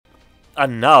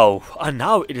And now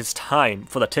it is time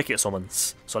for the ticket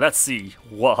summons. So let's see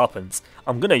what happens.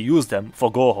 I'm gonna use them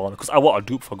for Gohan because I want a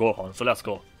dupe for Gohan. So let's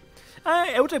go.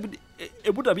 It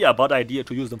wouldn't be a bad idea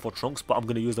to use them for Trunks, but I'm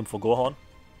gonna use them for Gohan.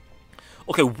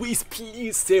 Okay, Whis,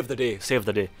 please save the day. Save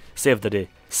the day. Save the day.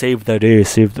 Save the day.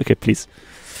 Save. Okay, please.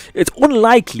 It's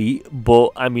unlikely,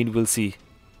 but I mean, we'll see.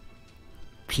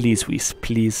 Please, Whis,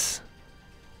 please.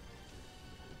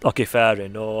 Okay, fair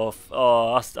enough.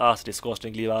 Oh, that's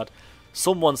disgustingly bad.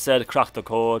 Someone said crack the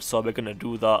code, so we're gonna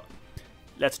do that.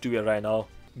 Let's do it right now.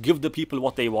 Give the people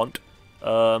what they want.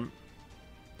 So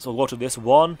go to this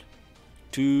 1,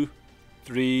 2,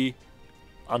 3,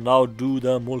 and now do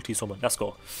the multi-summon. Let's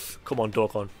go. Come on,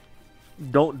 Dokkan.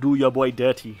 Don't do your boy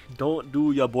dirty. Don't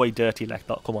do your boy dirty like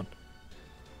that. Come on.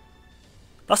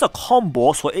 That's a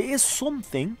combo, so it is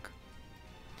something.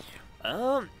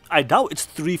 I doubt it's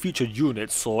 3 featured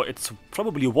units, so it's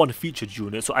probably 1 featured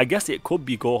unit. So I guess it could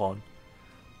be Gohan.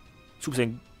 Super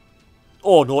Saiyan.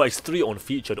 Oh no, it's 3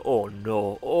 unfeatured. Oh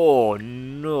no. Oh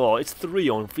no, it's 3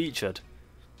 unfeatured.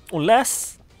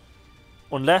 Unless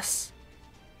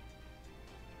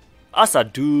as a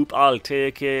dupe, I'll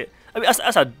take it. I mean,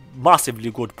 that's a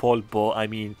massively good pull, but I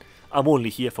mean, I'm only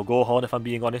here for Gohan if I'm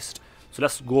being honest. So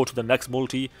let's go to the next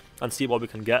multi and see what we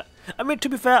can get. I mean, to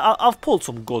be fair, I've pulled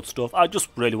some good stuff. I just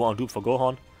really want to dupe for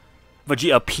Gohan.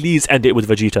 Vegeta, please end it with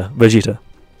Vegeta. Vegeta.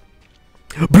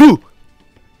 Blue!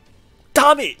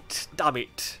 Damn it! Damn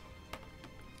it!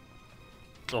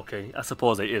 Okay, I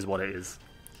suppose it is what it is.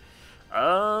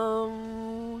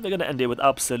 They're gonna end it with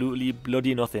absolutely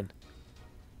bloody nothing.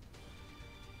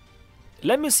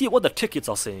 Let me see what the tickets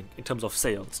are saying in terms of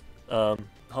sales. How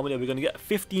many are we gonna get?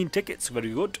 15 tickets,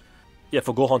 very good. Yeah,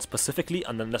 for Gohan specifically,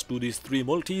 and then let's do these 3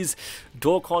 multis.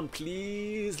 Dokkan,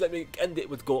 please, let me end it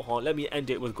with Gohan. Let me end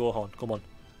it with Gohan, come on.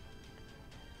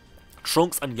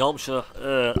 Trunks and Yamcha,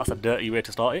 that's a dirty way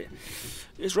to start it.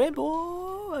 It's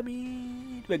Rainbow, I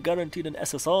mean, we're guaranteed an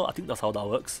SSR, I think that's how that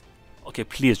works. Okay,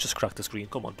 please just crack the screen,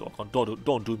 come on Dokkan,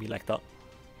 don't do me like that.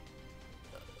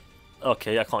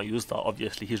 Okay, I can't use that,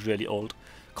 obviously, he's really old.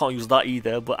 Can't use that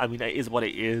either, but I mean, it is what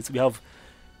it is. We have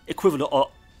equivalent of,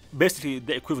 basically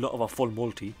the equivalent of a full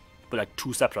multi, but like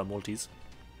 2 separate multis.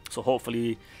 So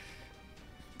hopefully,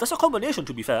 that's a combination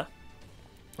to be fair.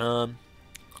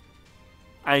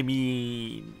 I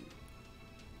mean,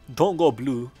 don't go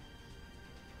blue.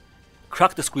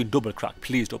 Crack the screen, double crack,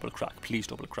 please double crack, please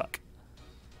double crack.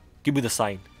 Give me the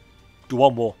sign. Do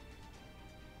one more.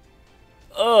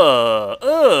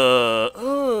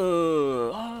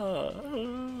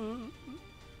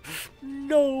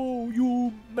 No,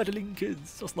 you meddling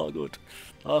kids. That's not good.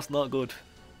 That's not good.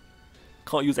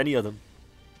 Can't use any of them.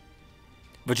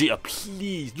 Vegeta,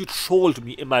 please. You trolled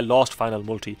me in my last final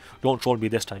multi. Don't troll me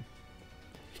this time.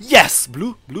 Yes!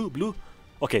 Blue, blue, blue.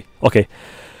 Okay, okay.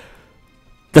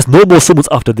 There's no more summons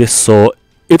after this, so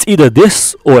it's either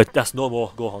this or there's no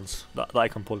more Gohans that I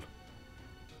can pull.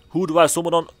 Who do I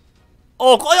summon on?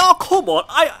 Oh, come on!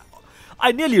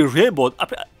 I nearly rainbowed.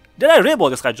 Did I rainbow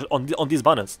this guy on these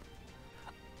banners?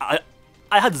 I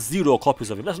had 0 copies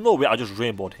of him. There's no way I just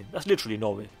rainbowed him. That's literally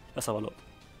no way. Let's have a look.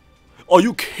 Are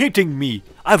you kidding me?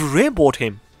 I've rainbowed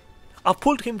him. I've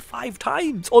pulled him 5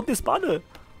 times on this banner.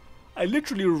 I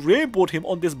literally rainbowed him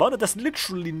on this banner. There's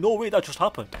literally no way that just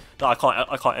happened. No, I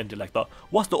can't end it like that.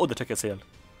 What's the other ticket sale?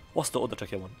 What's the other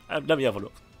ticket one? Let me have a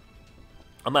look.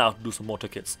 I might have to do some more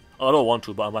tickets. I don't want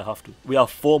to, but I might have to. We have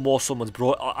 4 more summons,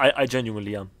 bro. I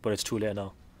genuinely am, but it's too late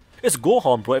now. It's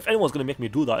Gohan, bro. If anyone's gonna make me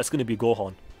do that, it's gonna be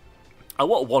Gohan. I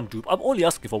want 1 dupe. I'm only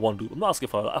asking for 1 dupe. I'm not asking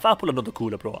for. If I pull another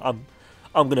cooler, bro, I'm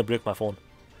gonna break my phone.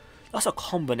 That's a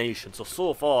combination.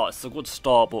 So far, it's a good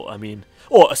start, but I mean,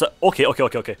 it's a okay.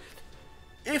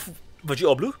 If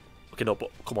Vegeta blue, okay, no,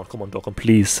 but come on, Dokkan,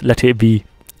 please let it be.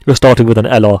 We're starting with an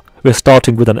LR. We're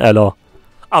starting with an LR.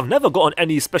 I've never gotten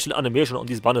any special animation on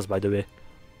these banners, by the way.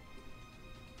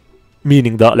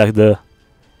 Meaning that, like the.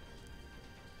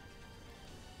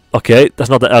 Okay, that's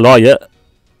not the LR yet.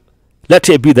 Let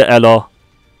it be the LR.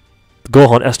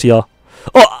 Gohan STR.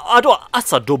 Oh, I don't.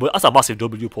 That's a double. That's a massive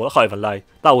W pull. I can't even lie.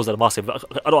 That was a massive.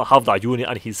 I don't have that unit,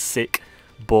 and he's sick.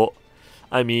 But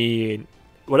I mean,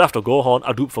 we'll have to Gohan.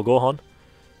 A dupe for Gohan.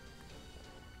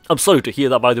 I'm sorry to hear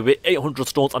that, by the way. 800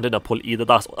 stones and didn't pull either.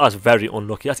 That's very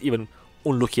unlucky. That's even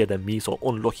unluckier than me. So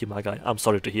unlucky, my guy. I'm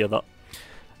sorry to hear that.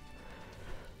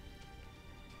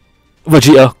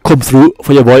 Vegeta, come through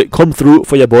for your boy. Come through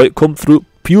for your boy. Come through.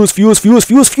 Fuse.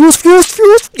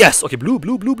 Yes. Okay, blue.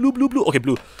 Okay,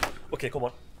 blue. Okay, come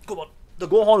on. The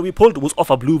Gohan we pulled was off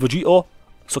a blue Vegeta.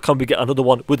 So can we get another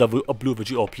one with a blue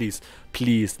Vegeta, please?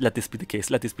 Please, let this be the case.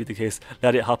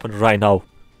 Let it happen right now.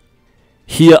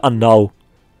 Here and now.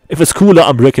 If it's cooler,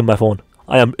 I'm breaking my phone.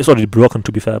 It's already broken,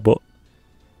 to be fair, but...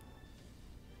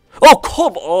 Oh,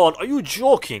 come on! Are you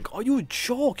joking? Are you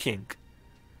joking?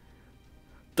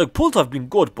 The pulls have been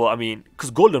good, but I mean,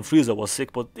 because Golden Freezer was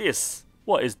sick, but this...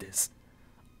 What is this?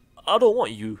 I don't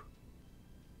want you.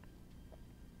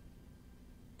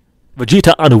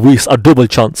 Vegeta and Whis are double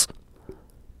chance.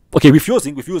 Okay,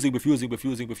 refusing. Blue.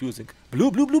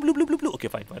 Okay,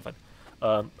 fine.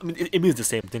 I mean, it means the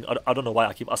same thing. I don't know why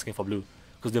I keep asking for blue.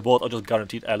 Because they both are just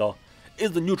guaranteed LR.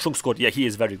 Is the new Trunks good? Yeah, he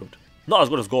is very good. Not as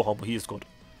good as Gohan, but he is good.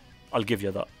 I'll give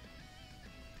you that.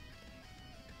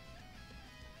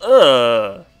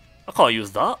 I can't use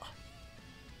that.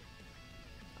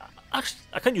 Actually,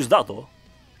 I can use that though.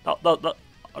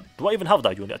 Do I even have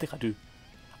that unit? I think I do.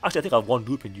 Actually, I think I have one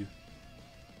loop in you.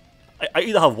 I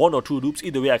either have one or two loops.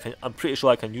 Either way, I'm pretty sure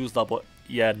I can use that. But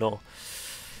yeah, no.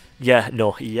 Yeah,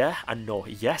 no. Yeah and no.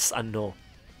 Yes and no.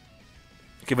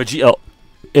 Okay, Vegeta.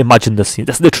 Imagine this scene.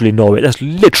 There's literally no way. There's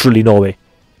literally no way.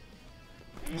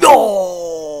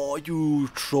 No, you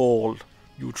troll.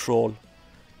 You troll.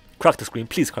 Crack the screen.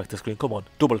 Please crack the screen. Come on.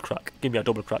 Double crack. Give me a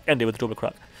double crack. End it with a double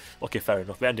crack. Okay, fair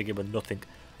enough. We're ending it with nothing.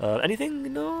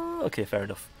 Anything? No? Okay, fair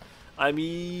enough. I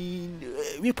mean,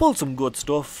 we pulled some good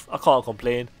stuff. I can't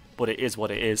complain, but it is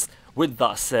what it is. With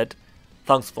that said,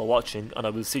 thanks for watching, and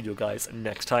I will see you guys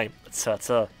next time.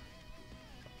 Ta-ta.